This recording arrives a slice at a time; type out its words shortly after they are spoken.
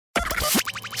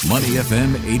Money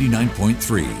FM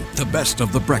 89.3, the best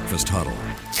of the breakfast huddle.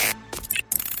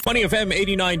 Money FM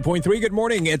 89.3. Good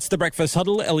morning. It's the Breakfast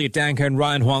Huddle. Elliot Danker and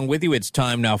Ryan Huang with you. It's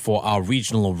time now for our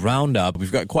regional roundup.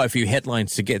 We've got quite a few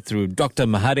headlines to get through. Dr.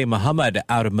 Mahathir Mohamad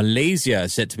out of Malaysia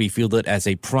set to be fielded as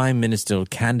a prime ministerial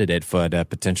candidate for the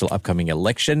potential upcoming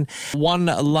election. One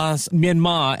last,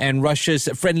 Myanmar and Russia's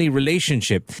friendly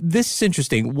relationship. This is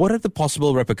interesting. What are the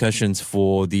possible repercussions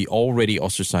for the already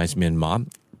ostracized Myanmar?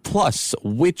 Plus,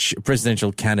 which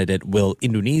presidential candidate will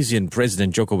Indonesian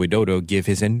President Joko Widodo give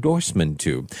his endorsement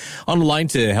to? On the line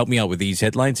to help me out with these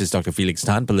headlines is Dr. Felix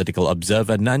Tan, political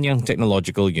observer, Nanyang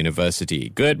Technological University.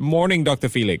 Good morning, Dr.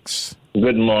 Felix.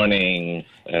 Good morning,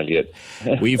 Elliot.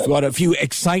 We've got a few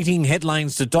exciting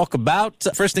headlines to talk about.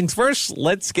 First things first,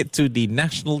 let's get to the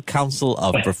National Council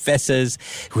of Professors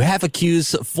who have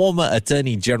accused former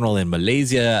Attorney General in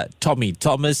Malaysia, Tommy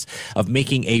Thomas, of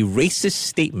making a racist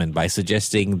statement by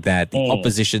suggesting that the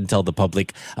opposition tell the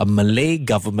public a Malay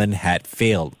government had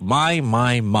failed. My.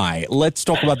 Let's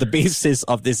talk about the basis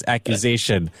of this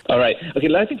accusation. All right.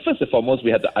 Okay, I think first and foremost,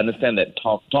 we have to understand that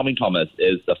Tommy Thomas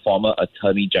is the former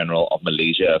Attorney General of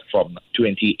Malaysia from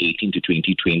 2018 to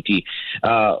 2020,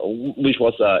 which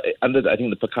was under, I think,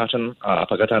 the Pakatan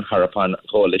Harapan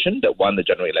coalition that won the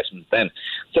general elections then.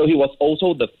 So he was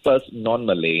also the first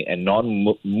non-Malay and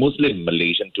non-Muslim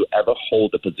Malaysian to ever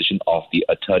hold the position of the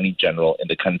Attorney General in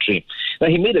the country. Now,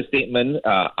 he made a statement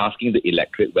asking the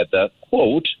electorate whether,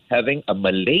 quote, having a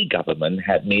Malay government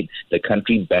had made the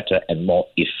country better and more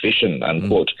efficient,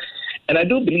 unquote. And I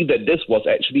do believe that this was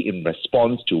actually in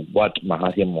response to what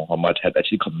Mahathir Mohamad had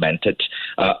actually commented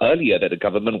earlier, that the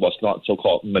government was not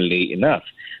so-called Malay enough.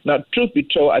 Now, truth be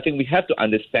told, I think we have to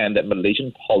understand that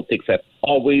Malaysian politics have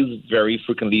always very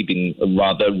frequently been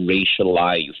rather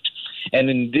racialized. And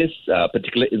in this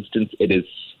particular instance, it is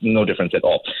no difference at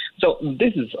all. So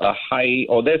this is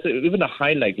there's even a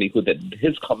high likelihood that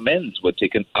his comments were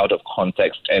taken out of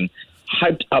context and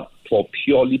hyped up for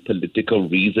purely political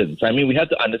reasons. I mean, we have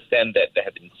to understand that there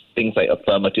have been things like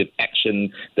affirmative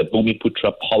action, the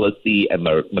Bumiputra policy, and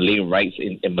Malay rights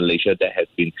in Malaysia that has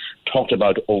been talked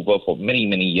about over for many,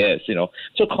 many years, you know.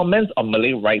 So comments on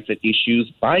Malay rights and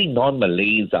issues by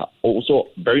non-Malays are also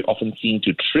very often seen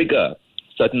to trigger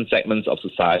certain segments of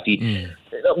society,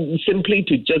 simply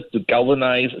to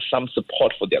galvanize some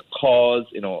support for their cause,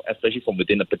 you know, especially from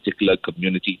within a particular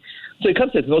community. So it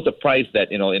comes as no surprise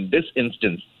that, you know, in this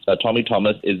instance, Tommy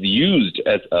Thomas is used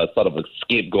as a sort of a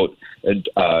scapegoat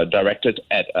directed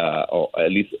at, or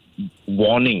at least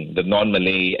warning the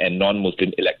non-Malay and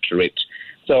non-Muslim electorate.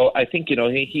 So I think, you know,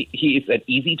 he is an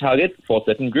easy target for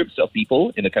certain groups of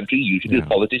people in the country, usually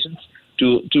politicians,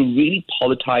 to really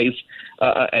politicize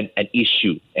an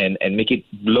issue and make it,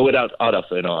 blow it out of,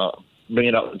 you know, bring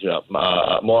it out to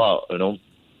more, you know,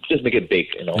 just make it big,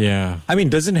 you know. Yeah. I mean,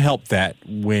 doesn't help that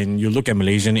when you look at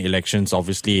Malaysian elections,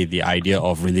 obviously the idea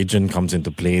of religion comes into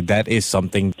play. That is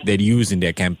something they use in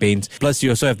their campaigns. Plus, you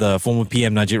also have the former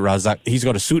PM Najib Razak. He's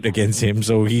got a suit against him,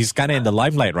 so he's kind of in the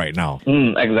limelight right now.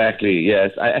 Exactly.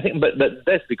 Yes, I think, but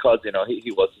that's because, you know,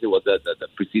 he was the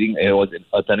preceding, he was an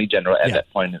Attorney General at that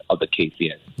point of the case.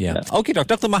 Yes. Yeah. Okay,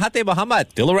 Dr. Mahathir Mohamad,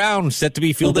 still around, set to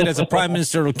be fielded as a prime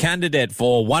ministerial candidate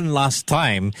for one last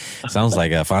time. Sounds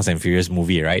like a Fast and Furious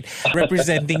movie, right?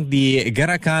 Representing the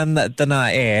Gerakan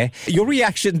Tanah Air. Your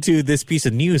reaction to this piece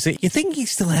of news, you think he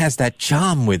still has that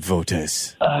charm with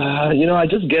voters? You know, I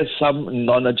just guess some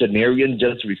non-Nigerians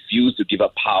just refuse to give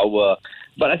up power.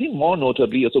 But I think more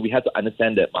notably, also, we have to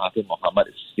understand that Mahathir Mohamad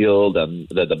is still the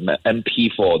MP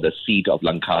for the seat of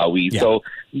Langkawi. Yeah. So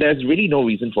there's really no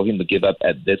reason for him to give up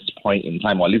at this point in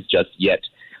time, or at least just yet.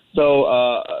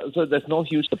 So there's no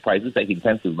huge surprises that he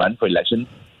intends to run for election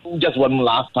just one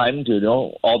last time to, you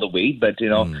know, all the way. But, you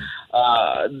know,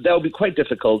 that will be quite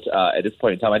difficult at this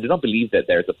point in time. I do not believe that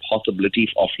there is a possibility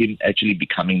of him actually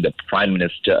becoming the prime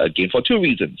minister again for two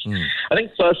reasons. I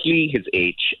think, firstly, his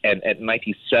age. And at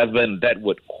 97, that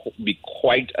would be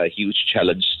quite a huge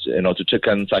challenge, you know, to take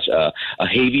on such a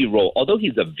heavy role. Although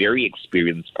he's a very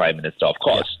experienced prime minister, of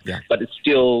course. Yeah. But it's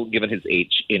still, given his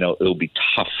age, you know, it will be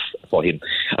tough for him.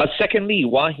 Secondly,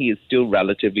 while he is still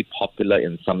relatively popular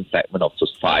in some segment of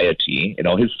society, you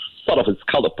know, his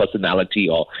cult of personality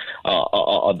or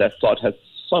that sort has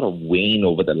sort of waned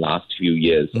over the last few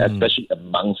years, especially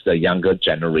amongst the younger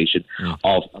generation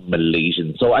of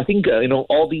Malaysians. So I think,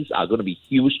 all these are going to be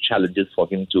huge challenges for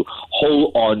him to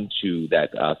hold on to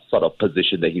that sort of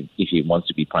position that if he wants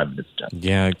to be Prime Minister.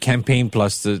 Yeah, campaign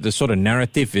plus the sort of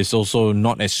narrative is also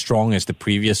not as strong as the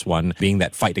previous one, being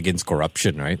that fight against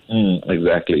corruption, right?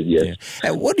 Exactly, yes.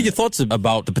 Yeah. What are your thoughts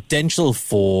about the potential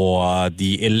for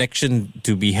the election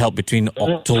to be held between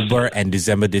October and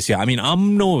December this year? I mean,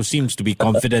 UMNO seems to be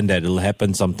confident that it'll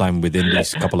happen sometime within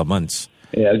this couple of months.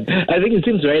 Yeah, I think it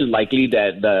seems very likely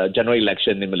that the general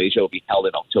election in Malaysia will be held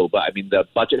in October. I mean, the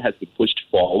budget has been pushed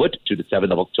forward to the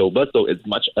 7th of October, so it's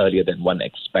much earlier than one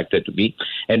expected to be.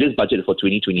 And this budget is for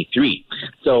 2023.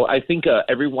 So I think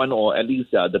everyone, or at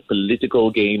least the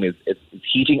political game, is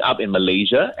heating up in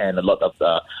Malaysia, and a lot of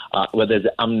whether it's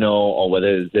UMNO or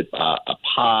whether it's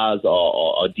PAS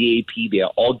or DAP, they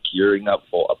are all gearing up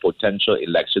for a potential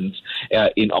elections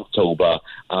in October.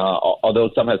 Although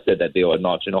some have said that they will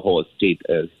not, hold a state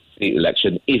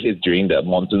election if it's during the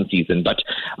monsoon season. But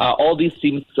all these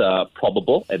seems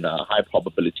probable and high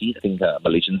probability. I think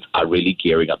Malaysians are really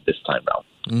gearing up this time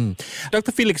round.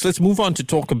 Dr. Felix, let's move on to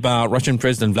talk about Russian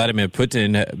President Vladimir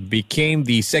Putin became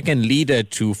the second leader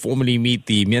to formally meet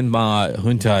the Myanmar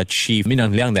junta chief, Min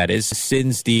Aung Hlaing, that is,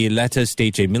 since the latter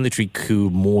staged a military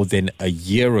coup more than a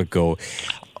year ago.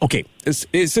 Okay,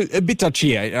 it's a bit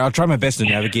touchy. I'll try my best to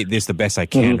navigate this the best I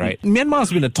can, right? Myanmar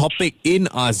has been a topic in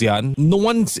ASEAN. No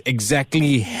one's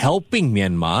exactly helping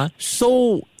Myanmar.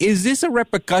 So is this a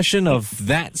repercussion of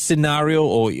that scenario?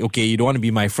 Or, okay, you don't want to be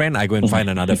my friend, I go and find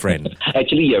another friend?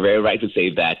 Actually, you're very right to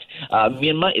say that.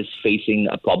 Myanmar is facing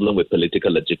a problem with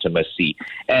political legitimacy.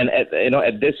 And at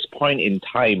this point in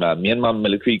time, Myanmar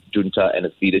military junta and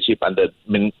its leadership under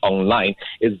Min Aung Hlaing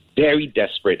is very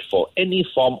desperate for any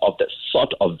form of that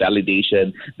sort of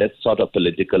validation, that sort of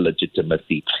political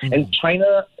legitimacy. And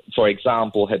China, for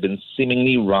example, had been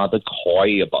seemingly rather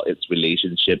coy about its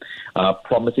relationship,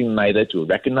 promising neither to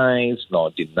recognize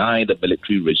nor deny the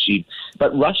military regime.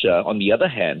 But Russia, on the other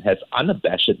hand, has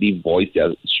unabashedly voiced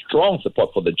their strong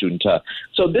support for the junta.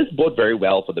 So this bodes very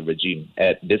well for the regime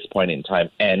at this point in time.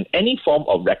 And any form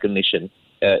of recognition,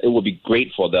 it will be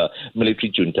great for the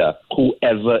military junta,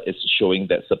 whoever is showing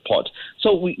that support.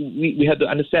 So we have to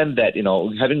understand that,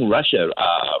 having Russia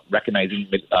recognizing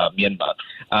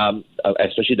Myanmar,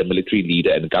 especially the military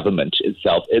leader and the government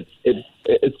itself,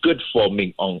 it's good for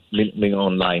Min Aung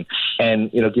Hlaing.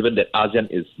 And, given that ASEAN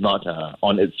is not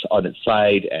on its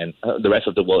side and the rest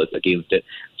of the world is against it,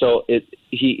 so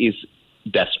he is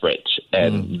desperate,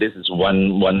 and this is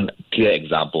one clear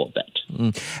example of that.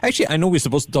 Actually, I know we're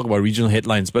supposed to talk about regional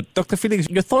headlines, but Dr. Felix,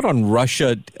 your thought on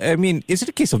Russia, I mean, is it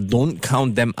a case of don't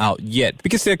count them out yet?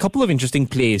 Because there are a couple of interesting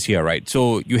plays here, right?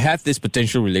 So you have this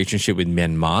potential relationship with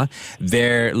Myanmar.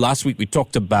 Last week we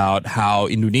talked about how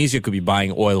Indonesia could be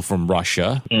buying oil from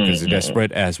Russia because they're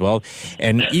desperate as well.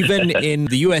 And even in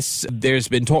the US, there's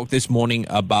been talk this morning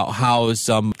about how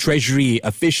some treasury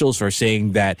officials are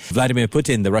saying that Vladimir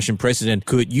Putin, the Russian president,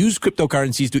 could use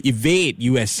cryptocurrencies to evade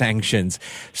US sanctions.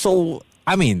 So,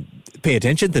 I mean, pay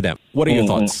attention to them. What are your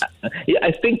thoughts? Yeah,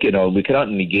 I think, we cannot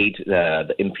negate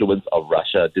the influence of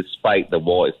Russia despite the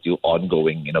war is still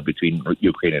ongoing, between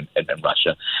Ukraine and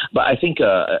Russia. But I think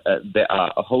there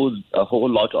are a whole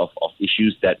lot of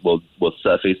issues that will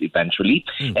surface eventually.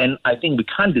 And I think we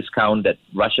can't discount that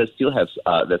Russia still has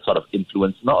that sort of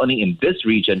influence, not only in this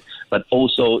region, but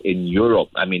also in Europe.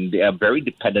 I mean, they are very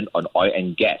dependent on oil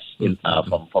and gas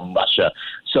from Russia.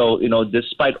 So,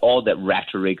 despite all that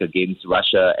rhetoric against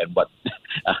Russia and what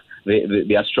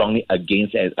they are strongly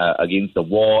against the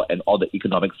war and all the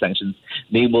economic sanctions,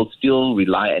 they will still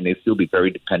rely and they still be very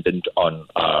dependent on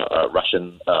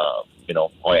Russian oil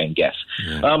and gas.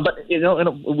 But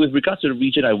with regards to the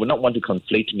region, I would not want to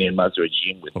conflate Myanmar's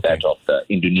regime with that of the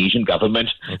Indonesian government.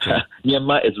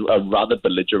 Myanmar is a rather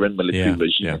belligerent military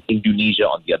regime. Indonesia,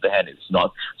 on the other hand, is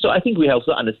not. So I think we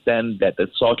also understand that the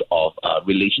sort of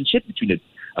relationship between the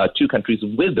two countries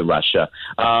with Russia.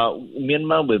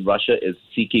 Myanmar with Russia is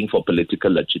seeking for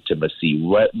political legitimacy,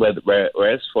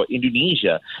 whereas for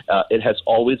Indonesia, it has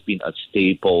always been a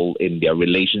staple in their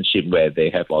relationship where they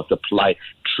have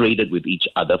traded with each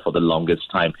other for the longest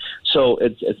time. So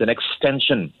it's an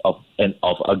extension of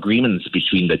agreements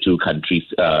between the two countries,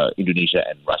 Indonesia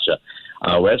and Russia.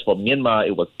 Whereas for Myanmar,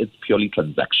 it's purely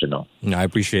transactional. I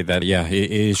appreciate that. Yeah,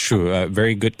 it is true. A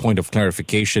very good point of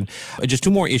clarification. Just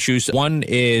two more issues. One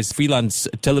is freelance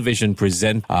television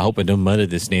presenter, I hope I don't murder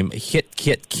this name, Hit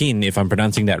Kiet Kin, if I'm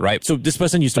pronouncing that right. So this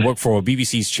person used to work for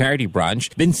BBC's charity branch,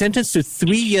 been sentenced to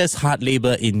 3 years hard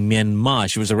labor in Myanmar.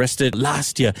 She was arrested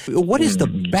last year. What is the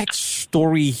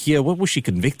backstory here? What was she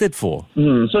convicted for?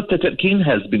 So Kiet Kin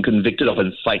has been convicted of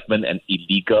incitement and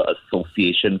illegal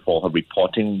association for her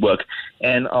reporting work.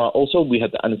 And also we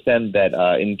have to understand that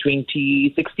in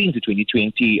 2016 to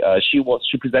 2020,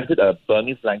 she presented a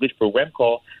Burmese language program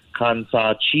called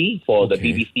Kansa Chi for the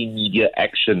BBC Media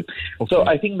Action. So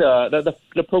I think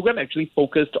the program actually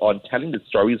focused on telling the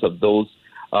stories of those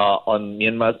on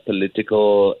Myanmar's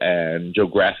political and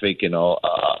geographic,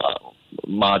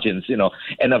 margins,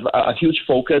 and a huge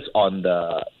focus on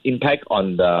the impact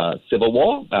on the civil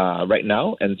war right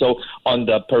now, and so on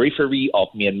the periphery of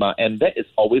Myanmar, and that is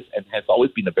always and has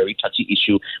always been a very touchy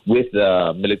issue with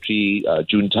the military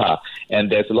junta,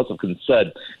 and there's a lot of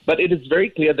concern. But it is very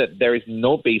clear that there is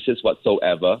no basis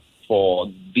whatsoever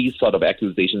for these sort of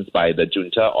accusations by the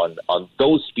junta on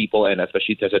those people, and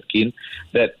especially Kiet Kin,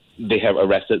 that they have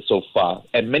arrested so far.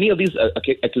 And many of these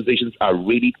accusations are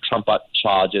really trump-up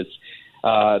charges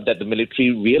that the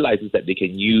military realizes that they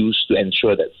can use to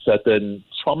ensure that certain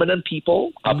prominent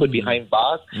people are put behind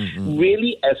bars,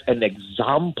 really as an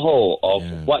example of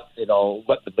what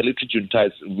the military junta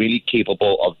is really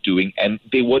capable of doing, and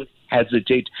they won't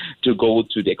hesitate to go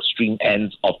to the extreme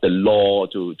ends of the law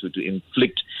to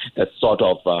inflict that sort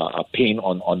of pain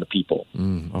on the people.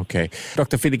 Okay.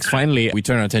 Dr. Felix, finally, we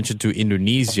turn our attention to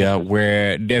Indonesia,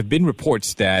 where there have been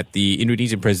reports that the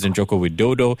Indonesian President Joko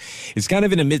Widodo is kind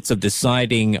of in the midst of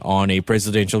deciding on a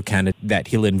presidential candidate that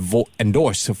he'll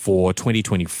endorse for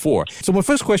 2024. So my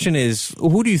first question is,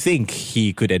 who do you think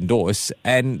he could endorse?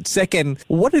 And second,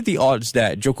 what are the odds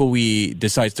that Jokowi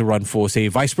decides to run for, say,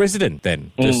 vice president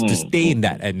then? Just to stay in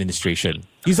that administration.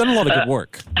 He's done a lot of good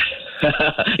work.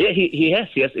 Yeah, he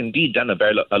has indeed done a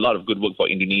lot of good work for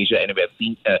Indonesia, and we have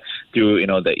seen through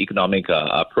the economic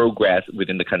progress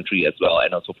within the country as well,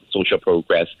 and also social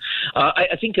progress.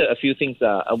 I think a few things.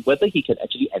 Whether he can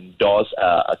actually endorse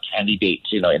a candidate,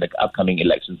 in the upcoming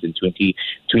elections in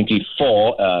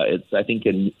 2024, it's I think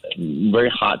very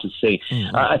hard to say.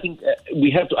 I think we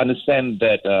have to understand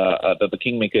that the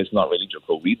kingmaker is not really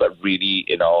Jokowi, but really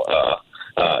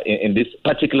in this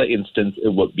particular instance,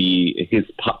 it would be his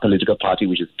political party,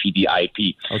 which is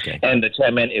PDIP. Okay. And the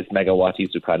chairman is Megawati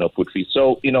Sukarno Putri.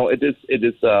 So, it is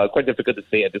quite difficult to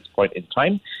say at this point in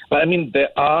time. But, I mean, there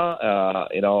are,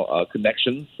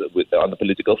 connections on the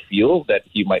political field that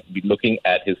he might be looking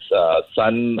at his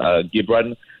son,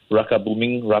 Gibran Raka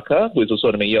Buming Raka, who is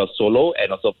also the mayor of Solo,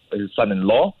 and also his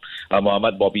son-in-law,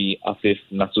 Muhammad Bobby Afif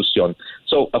Nasution,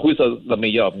 who is the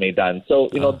mayor of Medan. So,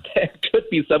 there could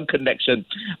be some connection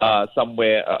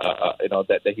somewhere,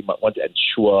 that he might want to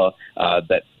ensure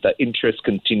that the interest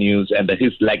continues and that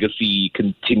his legacy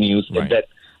continues in that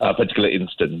particular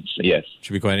instance, yes.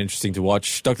 Should be quite interesting to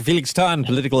watch. Dr. Felix Tan,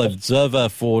 political observer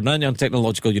for Nanyang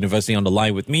Technological University, on the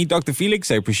line with me. Dr. Felix,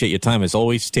 I appreciate your time as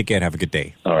always. Take care and have a good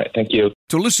day. All right, thank you.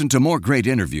 To listen to more great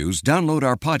interviews, download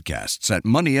our podcasts at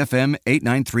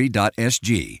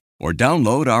moneyfm893.sg or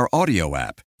download our audio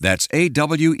app. That's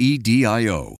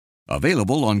AWEDIO.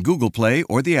 Available on Google Play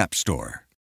or the App Store.